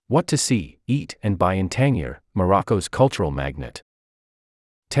What to see, eat, and buy in Tangier, Morocco's cultural magnet.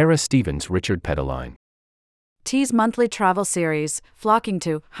 Tara Stevens, Richard Pedeline. T's monthly travel series, Flocking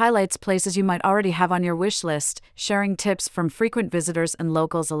to, highlights places you might already have on your wish list, sharing tips from frequent visitors and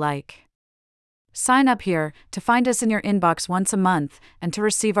locals alike. Sign up here to find us in your inbox once a month and to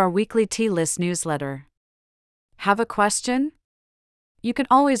receive our weekly T List newsletter. Have a question? You can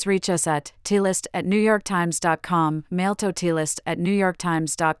always reach us at tlist@newyorktimes.com, mail to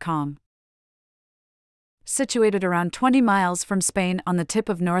tlist@newyorktimes.com. Situated around 20 miles from Spain on the tip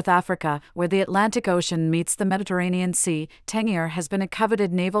of North Africa, where the Atlantic Ocean meets the Mediterranean Sea, Tangier has been a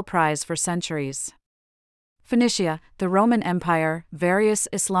coveted naval prize for centuries. Phoenicia, the Roman Empire, various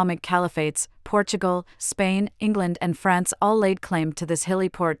Islamic caliphates, Portugal, Spain, England, and France all laid claim to this hilly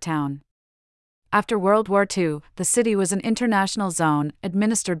port town. After World War II, the city was an international zone,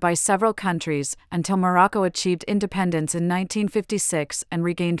 administered by several countries, until Morocco achieved independence in 1956 and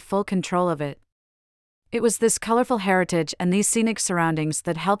regained full control of it. It was this colorful heritage and these scenic surroundings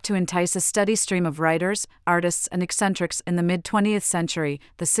that helped to entice a steady stream of writers, artists, and eccentrics in the mid-20th century,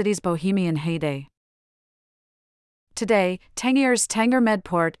 the city's bohemian heyday. Today, Tangier's Tangier Med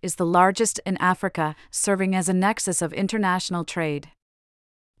Port is the largest in Africa, serving as a nexus of international trade.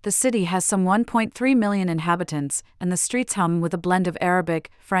 The city has some 1.3 million inhabitants, and the streets hum with a blend of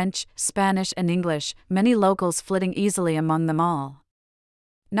Arabic, French, Spanish, and English, many locals flitting easily among them all.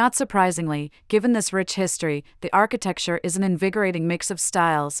 Not surprisingly, given this rich history, the architecture is an invigorating mix of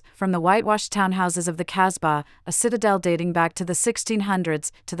styles, from the whitewashed townhouses of the Kasbah, a citadel dating back to the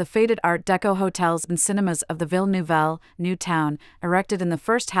 1600s, to the faded Art Deco hotels and cinemas of the Ville Nouvelle, New Town, erected in the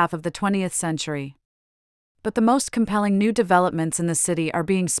first half of the 20th century. But the most compelling new developments in the city are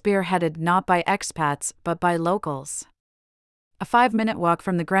being spearheaded not by expats, but by locals. A 5-minute walk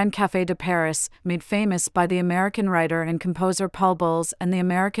from the Grand Café de Paris, made famous by the American writer and composer Paul Bowles and the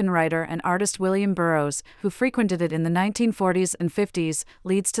American writer and artist William Burroughs, who frequented it in the 1940s and 50s,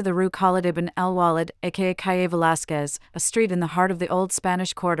 leads to the Rue Khalid ibn El Walid, aka Calle Velázquez, a street in the heart of the old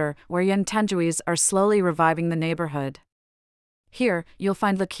Spanish Quarter, where young Tangiers are slowly reviving the neighborhood. Here, you'll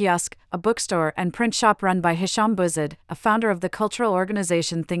find Le Kiosque, a bookstore and print shop run by Hicham Bouzid, a founder of the cultural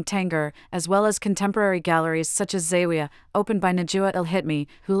organization Think Tangier, as well as contemporary galleries such as Zawiya, opened by Najwa El-Hitmi,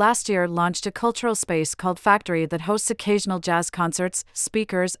 who last year launched a cultural space called Factory that hosts occasional jazz concerts,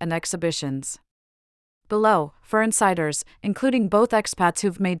 speakers, and exhibitions. Below, for insiders, including both expats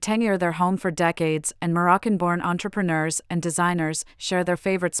who've made Tangier their home for decades and Moroccan-born entrepreneurs and designers, share their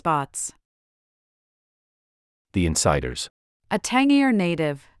favorite spots. The insiders. A Tangier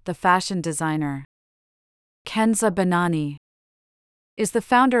native, the fashion designer Kenza Benani is the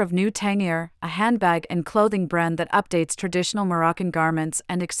founder of New Tangier, a handbag and clothing brand that updates traditional Moroccan garments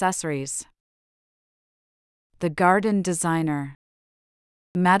and accessories. The garden designer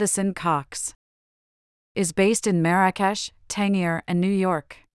Madison Cox is based in Marrakesh, Tangier, and New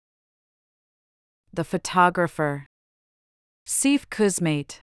York. The photographer Sif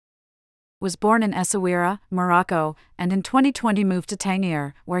Kuzmate was born in Essaouira, Morocco, and in 2020 moved to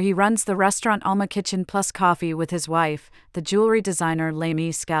Tangier, where he runs the restaurant Alma Kitchen Plus Coffee with his wife, the jewelry designer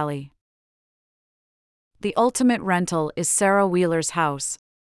Laimi Scali. The ultimate rental is Sarah Wheeler's house.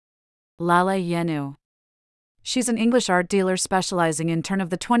 Lala Yenu. She's an English art dealer specializing in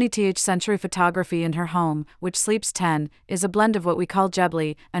turn-of-the-20th century photography, in her home, which sleeps 10, is a blend of what we call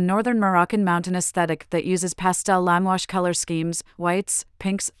Jebli, a northern Moroccan mountain aesthetic that uses pastel limewash color schemes, whites,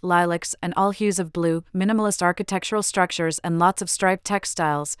 pinks, lilacs, and all hues of blue, minimalist architectural structures and lots of striped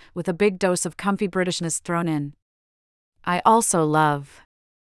textiles, with a big dose of comfy Britishness thrown in. I also love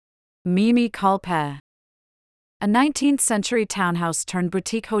Mimi Kalpe, a 19th-century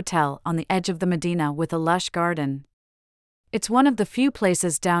townhouse-turned-boutique hotel on the edge of the Medina with a lush garden. It's one of the few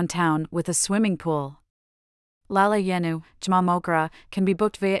places downtown with a swimming pool. Lala Yenu, Jma Mokra, can be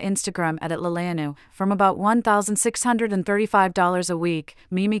booked via Instagram at @lalayenu, from about $1,635 a week.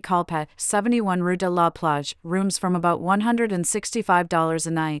 Mimi Kalpe, 71 Rue de la Plage, rooms from about $165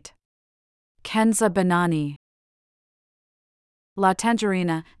 a night. Kenza Benani. La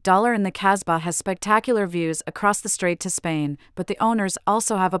Tangerina, Dollar in the Kasbah has spectacular views across the strait to Spain, but the owners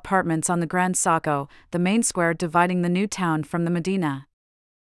also have apartments on the Gran Saco, the main square dividing the new town from the Medina.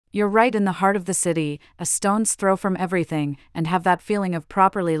 You're right in the heart of the city, a stone's throw from everything, and have that feeling of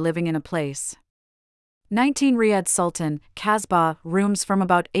properly living in a place. 19 Riyadh Sultan, Kasbah, rooms from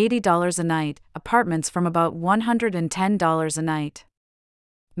about $80 a night, apartments from about $110 a night.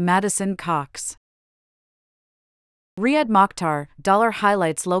 Madison Cox. Riyadh Mokhtar, Dollar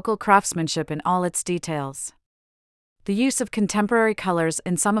highlights local craftsmanship in all its details. The use of contemporary colors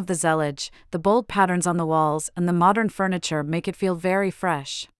in some of the zellage, the bold patterns on the walls, and the modern furniture make it feel very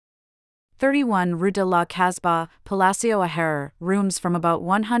fresh. 31 Rue de la Casbah, Palacio Aher, rooms from about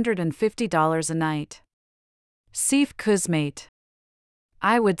 $150 a night. Sif Kuzmate.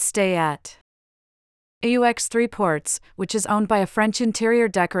 I would stay at AUX 3 Ports, which is owned by a French interior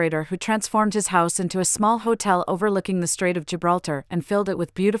decorator who transformed his house into a small hotel overlooking the Strait of Gibraltar and filled it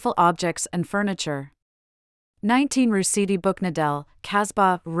with beautiful objects and furniture. 19 Rue Sidi Bouknadel,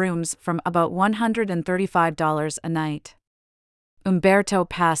 Casbah, rooms from about $135 a night. Umberto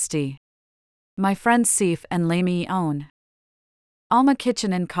Pasti. My friends Sif and Lamy own Alma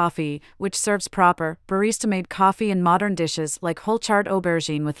Kitchen and Coffee, which serves proper, barista-made coffee and modern dishes like whole-charred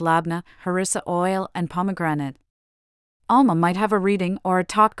aubergine with labna, harissa oil, and pomegranate. Alma might have a reading or a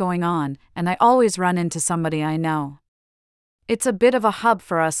talk going on, and I always run into somebody I know. It's a bit of a hub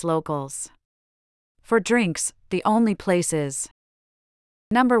for us locals. For drinks, the only place is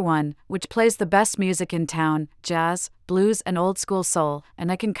Number 1, which plays the best music in town, jazz, blues and old-school soul, and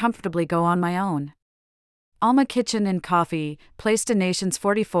I can comfortably go on my own. Alma Kitchen and Coffee, placed in Nations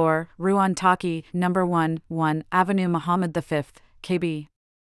 44, Rue Antaki, number 1 Avenue Muhammad V, KB.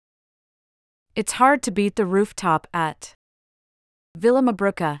 It's hard to beat the rooftop at Villa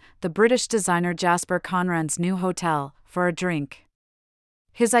Mabruka, the British designer Jasper Conran's new hotel, for a drink.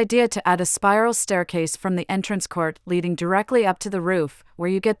 His idea to add a spiral staircase from the entrance court leading directly up to the roof, where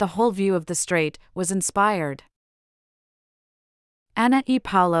you get the whole view of the strait, was inspired. Anna e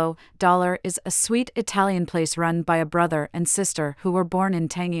Paolo, Dollar is a sweet Italian place run by a brother and sister who were born in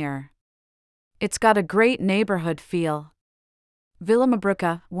Tangier. It's got a great neighborhood feel. Villa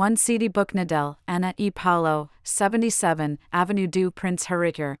Mabruka, 1 Sidi Bouknadel, Anna e Paolo, 77, Avenue du Prince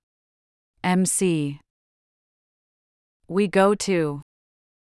Henrique. MC. We go to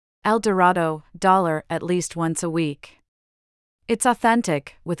El Dorado, Dollar, at least once a week. It's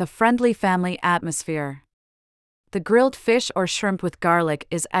authentic, with a friendly family atmosphere. The grilled fish or shrimp with garlic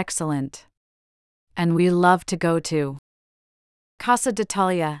is excellent. And we love to go to Casa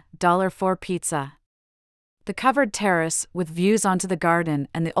d'Italia, Dollar for pizza. The covered terrace, with views onto the garden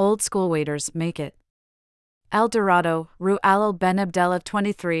and the old school waiters, make it. El Dorado, Rue Al Ben Abdallah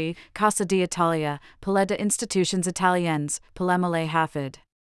 23, Casa d'Italia, Palais de Institutions Italiennes, Palais Malay Hafid.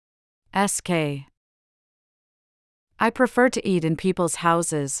 SK. I prefer to eat in people's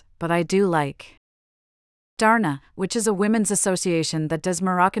houses, but I do like Darna, which is a women's association that does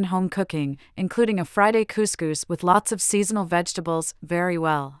Moroccan home cooking, including a Friday couscous with lots of seasonal vegetables, very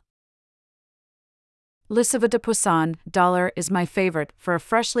well. Le Civet de Poisson, Dollar, is my favorite for a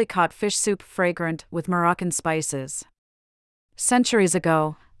freshly caught fish soup fragrant with Moroccan spices. Centuries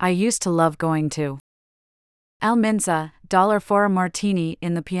ago, I used to love going to El Minza, Dollar for a martini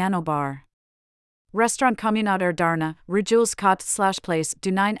in the piano bar. Restaurant Communautaire Darna, Rue Jules Cot/Place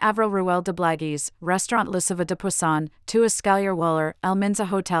du 9 Avril Ruelle de Blagues, Restaurant Le Civet de Poisson, 2 Escalier Waller, El Minza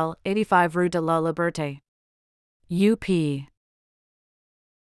Hotel, 85 Rue de la Liberté. UP.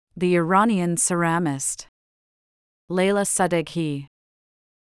 The Iranian ceramist Layla Sadeghi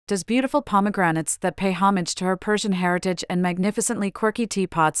does beautiful pomegranates that pay homage to her Persian heritage and magnificently quirky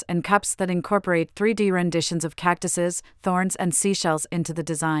teapots and cups that incorporate 3D renditions of cactuses, thorns and seashells into the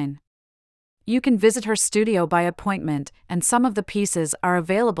design. You can visit her studio by appointment, and some of the pieces are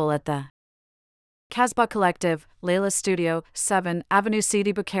available at the Casbah Collective, Layla Studio, 7 Avenue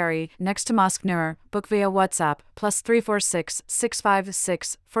Sidi Bukhari, next to Mosque Nur. Book via WhatsApp, +346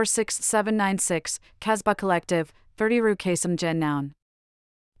 656 46796, Casbah Collective, 30 Rue Qasim Jennoun.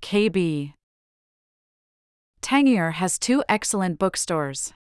 KB. Tangier has 2 excellent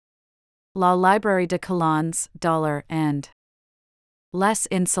bookstores. La Librairie de Colons, Dollar, and Les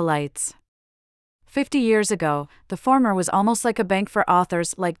Insolites. 50 years ago, the former was almost like a bank for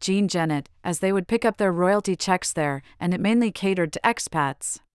authors like Jean Genet, as they would pick up their royalty checks there, and it mainly catered to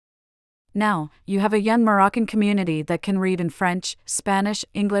expats. Now, you have a young Moroccan community that can read in French, Spanish,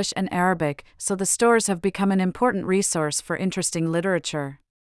 English and Arabic, so the stores have become an important resource for interesting literature.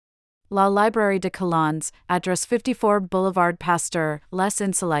 La Librairie de Colons, address 54 Boulevard Pasteur, Les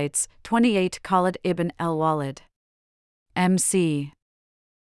Insolites, 28 Khalid ibn El Walid. MC.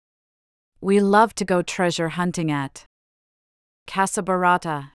 We love to go treasure hunting at Casa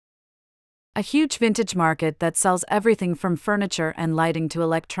Barata, a huge vintage market that sells everything from furniture and lighting to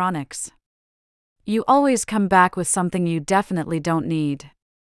electronics. You always come back with something you definitely don't need.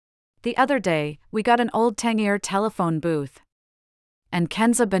 The other day, we got an old Tangier telephone booth. And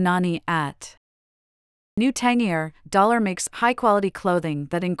Kenza Banani at New Tangier, Dollar makes high-quality clothing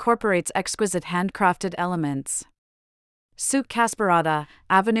that incorporates exquisite handcrafted elements. Souk Kasparada,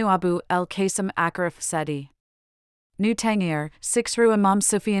 Avenue Abu El Qasim Akarif Sedi. New Tangier, 6 Rue Imam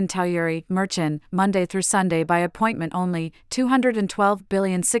Sufyan Taouyeri, Merchant, Monday through Sunday by appointment only,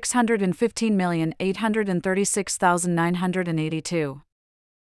 212,615,836,982.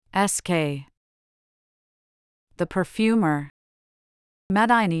 SK. The Perfumer.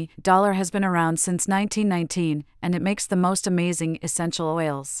 Medini dollar has been around since 1919, and it makes the most amazing essential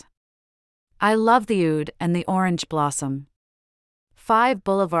oils. I love the oud and the orange blossom. 5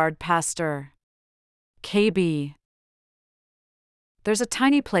 Boulevard Pasteur. KB. There's a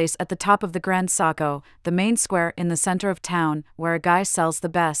tiny place at the top of the Grand Saco, the main square in the center of town, where a guy sells the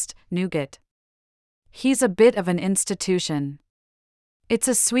best nougat. He's a bit of an institution. It's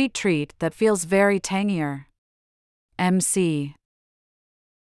a sweet treat that feels very Tangier. MC.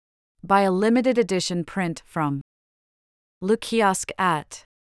 Buy a limited edition print from Le Kiosque at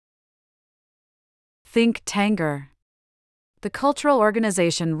Think Tangier. The cultural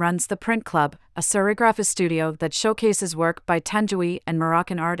organization runs the Print Club, a serigraphist studio that showcases work by Tangier and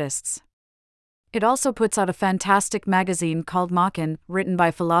Moroccan artists. It also puts out a fantastic magazine called Makan, written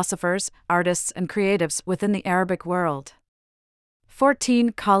by philosophers, artists, and creatives within the Arabic world.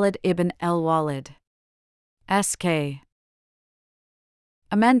 14 Khalid ibn el-Walid. SK.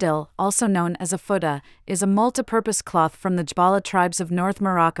 A mendil, also known as a fouda, is a multi-purpose cloth from the Jbala tribes of North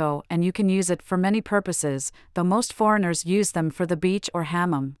Morocco, and you can use it for many purposes, though most foreigners use them for the beach or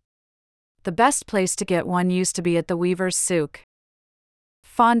hammam. The best place to get one used to be at the Weaver's Souk,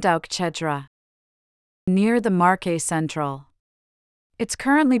 Fondouk Chedra, near the Marché Central. It's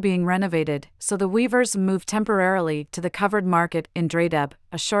currently being renovated, so the weavers moved temporarily to the covered market in Dredeb,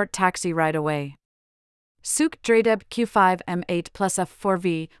 a short taxi ride away. Souk Dredeb Q5 M8 plus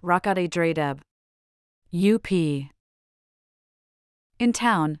F4V, Rakade Dredeb. UP. In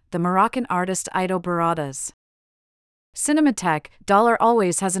town, the Moroccan artist Ido Barada's Cinematheque dollar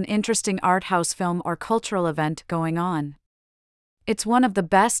always has an interesting art house film or cultural event going on. It's one of the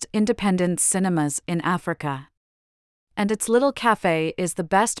best independent cinemas in Africa. And its little cafe is the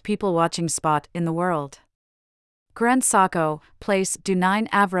best people-watching spot in the world. Grand Saco, Place du 9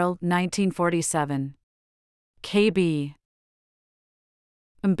 Avril 1947. KB.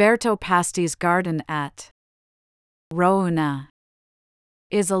 Umberto Pasti's garden at Rouna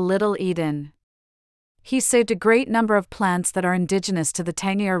is a little Eden. He saved a great number of plants that are indigenous to the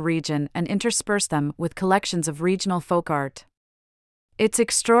Tangier region and interspersed them with collections of regional folk art. It's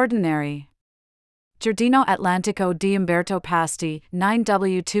extraordinary. Giardino Atlantico di Umberto Pasti,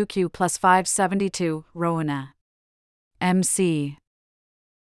 9W2Q plus 572, Rouna. MC.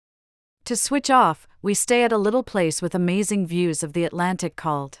 To switch off, we stay at a little place with amazing views of the Atlantic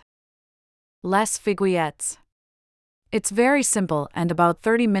called Les Figuiettes. It's very simple and about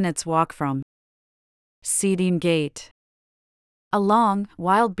 30 minutes walk from Seeding Gate. A long,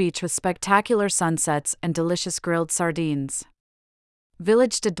 wild beach with spectacular sunsets and delicious grilled sardines.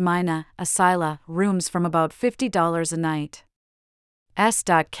 Village de Dmina, Asila, rooms from about $50 a night.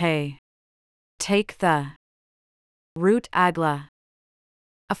 S.K. Take the Route Agla,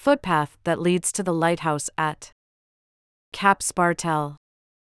 a footpath that leads to the lighthouse at Cap Spartel.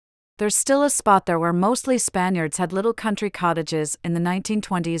 There's still a spot there where mostly Spaniards had little country cottages in the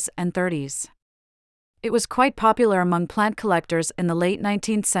 1920s and 30s. It was quite popular among plant collectors in the late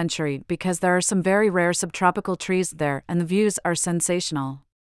 19th century because there are some very rare subtropical trees there and the views are sensational.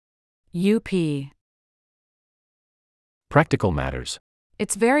 UP. Practical matters.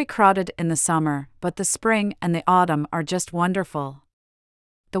 It's very crowded in the summer, but the spring and the autumn are just wonderful.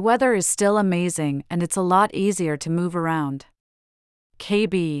 The weather is still amazing and it's a lot easier to move around.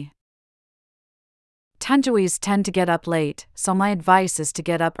 KB. Tangiers tend to get up late, so my advice is to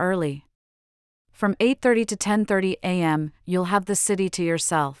get up early. From 8:30 to 10:30 a.m., you'll have the city to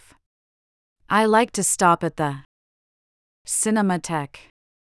yourself. I like to stop at the Cinematheque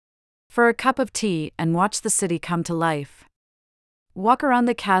for a cup of tea and watch the city come to life. Walk around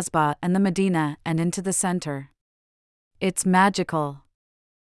the Kasbah and the Medina and into the center. It's magical.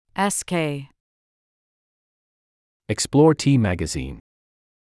 SK. Explore Tea Magazine.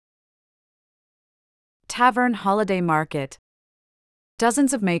 Tavern Holiday Market.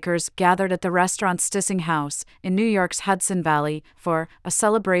 Dozens of makers gathered at the restaurant Stissing House in New York's Hudson Valley for a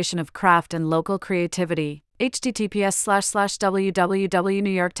celebration of craft and local creativity.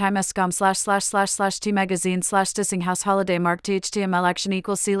 https://www.newyorktimes.com//tmagazine/Stissing House Holiday Mark thtml action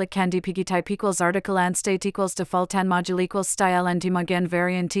equals select candy piggy type equals article and state equals default and module equals style and demogen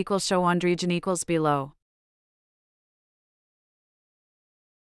variant equals show on region equals below.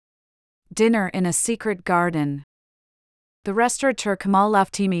 Dinner in a secret garden. The restaurateur Kamal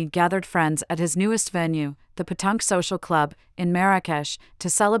Laftimi gathered friends at his newest venue, the Petanque Social Club, in Marrakesh, to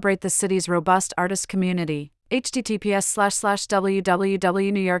celebrate the city's robust artist community.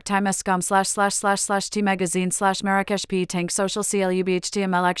 https://www.newyorktimes.com//t magazine/Marrakesh tank social club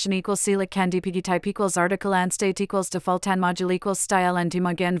html action equals selic candy piggy type equals article and state equals default and module equals style and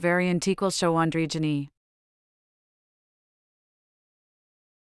again variant equals show androgyny.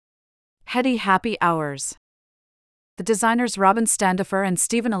 Heady happy hours. The designers Robin Standifer and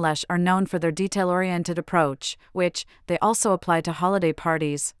Stephen Alesh are known for their detail-oriented approach, which they also apply to holiday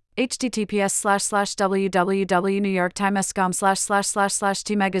parties.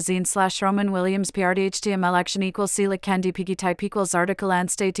 https://www.newyorktimes.com//t magazine/Roman Williams PRD html action equals selic candy piggy type equals article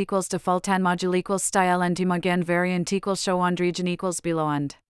and state equals default and module equals style and again variant equals show androgen equals below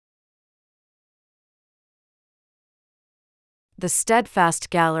and. The Steadfast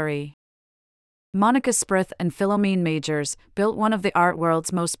Gallery. Monica Sprith and Philomene Majors built one of the art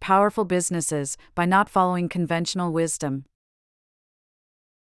world's most powerful businesses by not following conventional wisdom.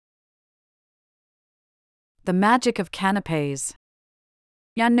 The magic of canapés.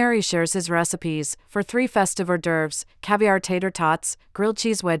 Jan Neri shares his recipes for 3 festive hors d'oeuvres: caviar tater tots, grilled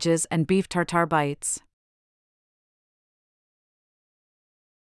cheese wedges, and beef tartare bites.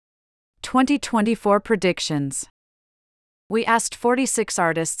 2024 predictions. We asked 46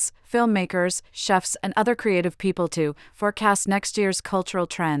 artists, filmmakers, chefs, and other creative people to forecast next year's cultural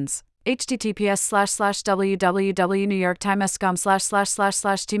trends.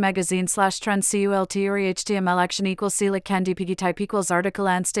 https://www.newyorktimes.com//t magazine/trends cult or html action equals selic candy piggy type equals article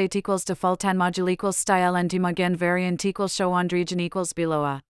and state equals default and module equals style and again variant equals show androgen equals below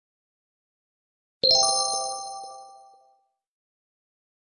a.